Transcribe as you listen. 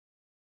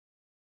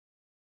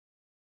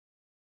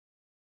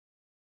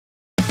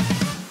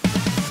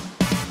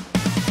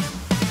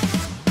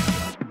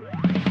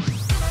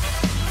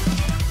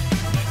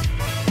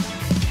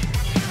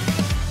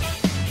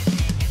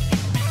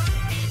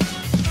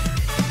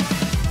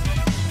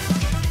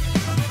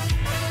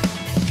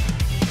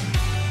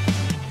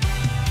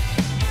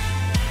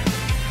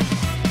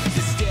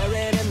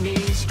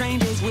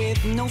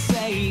no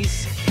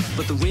face,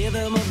 but the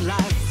rhythm of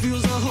life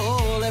feels a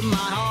hole in my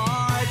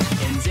heart.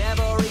 And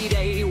every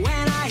day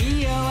when I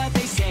hear what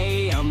they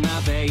say, I'm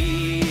not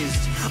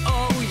fazed.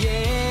 Oh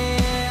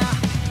yeah,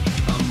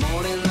 I'm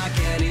mourning like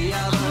any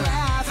other,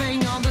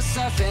 laughing on the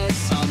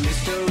surface, a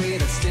mystery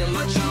that's still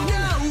unknown. But you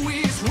know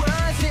it's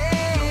worth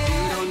it. No,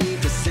 you don't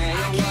need to say a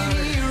word. I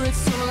can hear it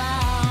so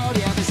loud.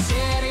 Yeah, the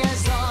city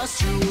is ours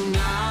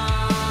tonight.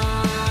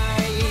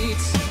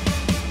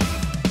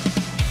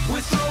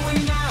 We're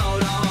throwing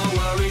out our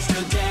worries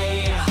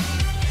today.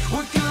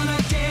 We're gonna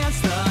dance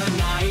the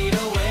night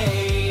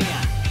away.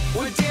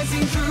 We're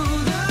dancing through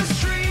the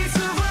streets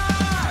of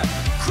our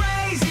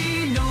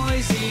crazy,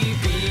 noisy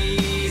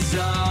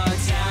Pisa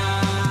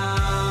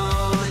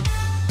town.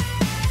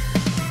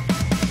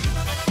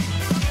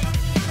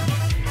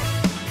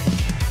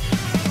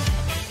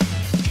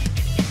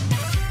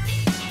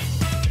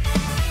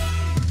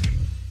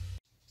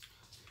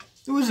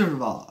 The Wizard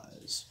of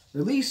Oz,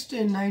 released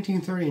in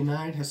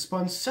 1939, has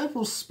spun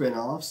several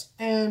spin-offs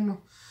and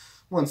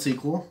one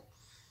sequel.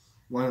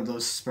 One of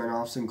those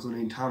spin-offs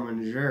including Tom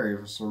and Jerry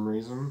for some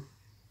reason.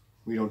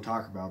 We don't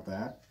talk about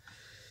that.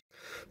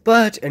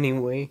 But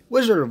anyway,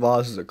 Wizard of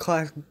Oz is a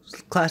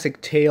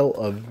classic tale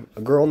of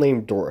a girl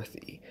named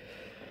Dorothy.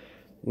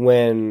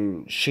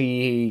 When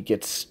she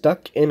gets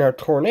stuck in a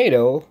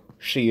tornado,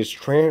 she is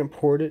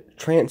transported,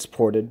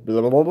 blah,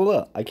 blah, blah,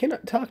 blah. I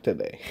cannot talk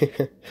today.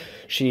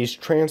 She's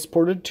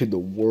transported to the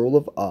world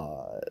of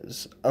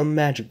Oz, a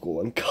magical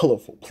and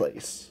colorful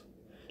place.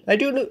 I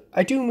do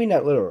mean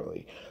that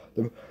literally.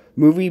 The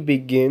movie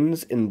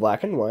begins in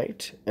black and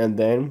white, and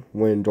then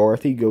when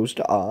Dorothy goes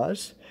to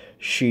Oz,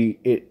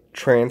 it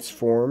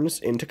transforms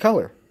into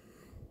color.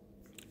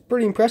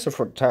 Pretty impressive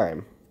for the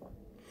time.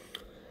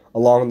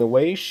 Along the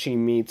way, she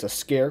meets a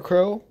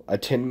scarecrow, a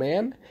tin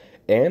man,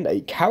 and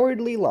a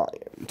cowardly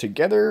lion.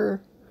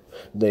 Together,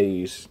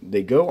 they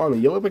go on the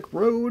Yellow Brick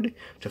Road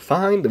to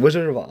find the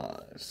Wizard of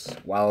Oz,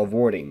 while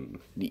avoiding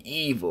the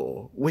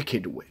evil,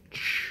 wicked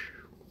witch.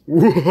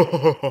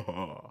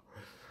 Oh,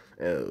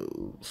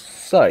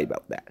 sorry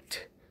about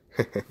that.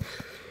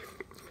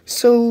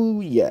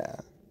 So, yeah.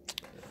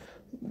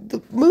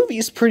 The movie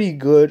is pretty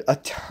good, a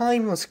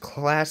timeless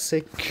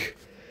classic.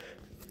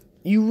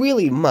 You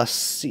really must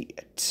see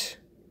it.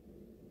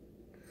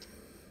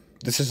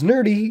 This is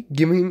Nerdy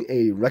giving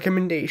a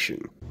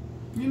recommendation.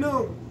 You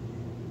know,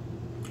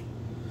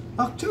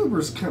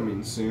 October's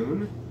coming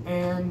soon,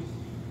 and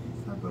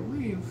I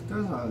believe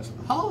there's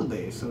a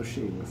holiday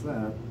associated with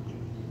that.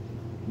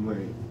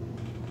 Wait,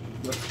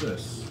 what's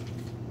this?